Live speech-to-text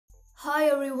Hi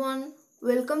everyone,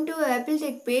 welcome to Apple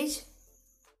Tech page.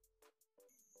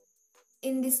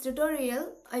 In this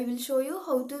tutorial, I will show you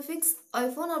how to fix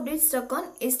iPhone update stuck on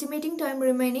estimating time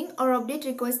remaining or update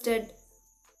requested.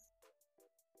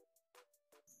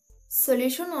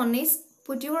 Solution 1 is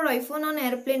put your iPhone on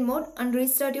airplane mode and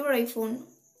restart your iPhone.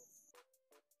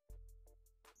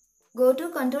 Go to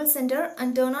Control Center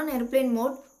and turn on airplane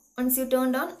mode. Once you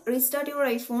turned on, restart your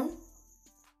iPhone.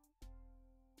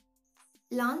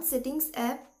 Launch Settings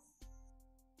app.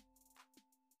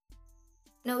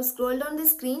 Now scroll down the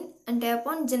screen and tap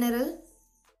on General.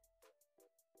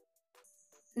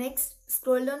 Next,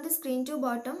 scroll down the screen to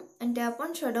bottom and tap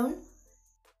on Shutdown.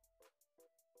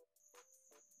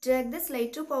 Drag the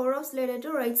slide to power off slider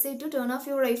to right side to turn off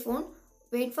your iPhone.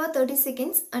 Wait for 30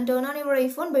 seconds and turn on your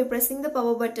iPhone by pressing the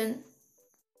power button.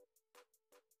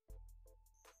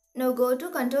 Now go to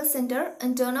Control Center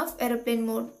and turn off airplane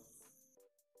mode.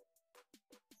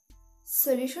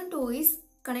 Solution 2 is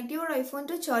connect your iPhone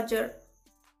to charger.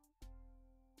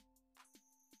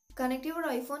 Connect your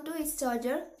iPhone to its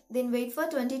charger, then wait for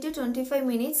 20 to 25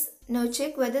 minutes. Now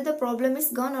check whether the problem is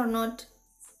gone or not.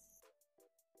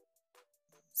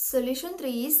 Solution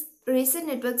 3 is reset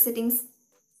network settings.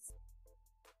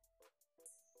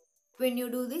 When you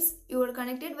do this, your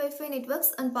connected Wi-Fi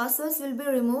networks and passwords will be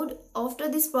removed. After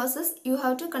this process, you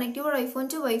have to connect your iPhone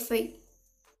to Wi-Fi.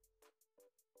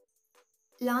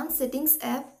 Launch Settings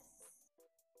app.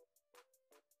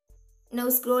 Now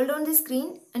scroll down the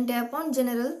screen and tap on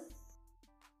General.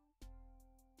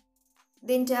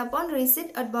 Then tap on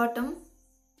Reset at bottom.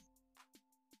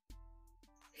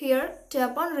 Here,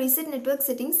 tap on Reset Network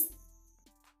Settings.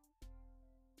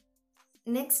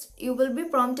 Next, you will be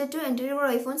prompted to enter your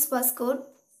iPhone's passcode.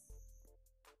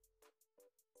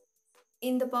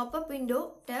 In the pop-up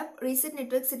window, tap Reset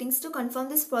Network Settings to confirm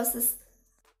this process.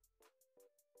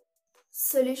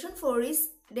 Solution 4 is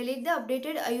delete the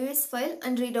updated iOS file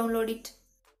and re-download it.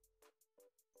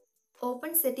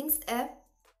 Open Settings app.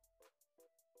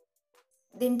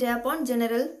 Then tap on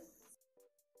General.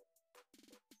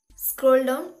 Scroll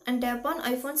down and tap on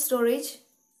iPhone storage.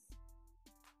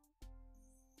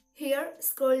 Here,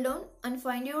 scroll down and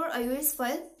find your iOS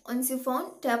file. Once you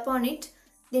found, tap on it.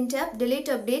 Then tap Delete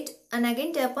Update and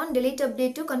again tap on Delete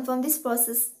Update to confirm this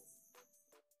process.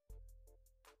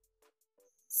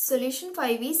 Solution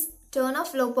 5 is turn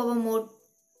off low power mode.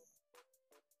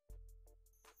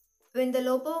 When the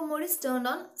low power mode is turned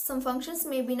on, some functions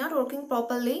may be not working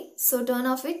properly, so turn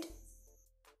off it.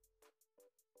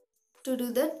 To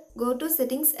do that, go to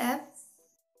Settings app.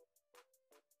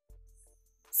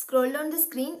 Scroll down the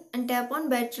screen and tap on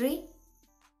Battery.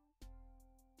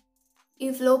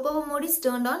 If low power mode is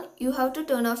turned on, you have to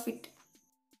turn off it.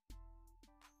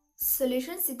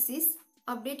 Solution 6 is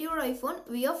update your iPhone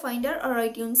via Finder or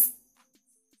iTunes.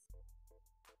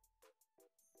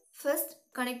 First,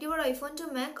 connect your iPhone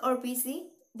to Mac or PC,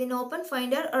 then open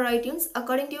Finder or iTunes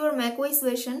according to your macOS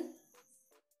version.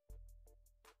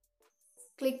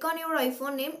 Click on your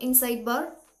iPhone name in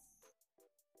sidebar.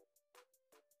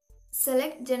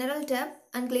 Select General tab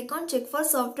and click on Check for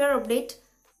Software Update.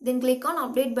 Then click on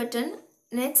Update button.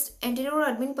 Next, enter your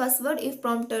admin password if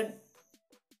prompted.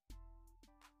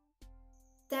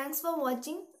 Thanks for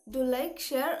watching. Do like,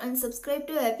 share and subscribe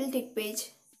to Apple Tech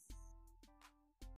page.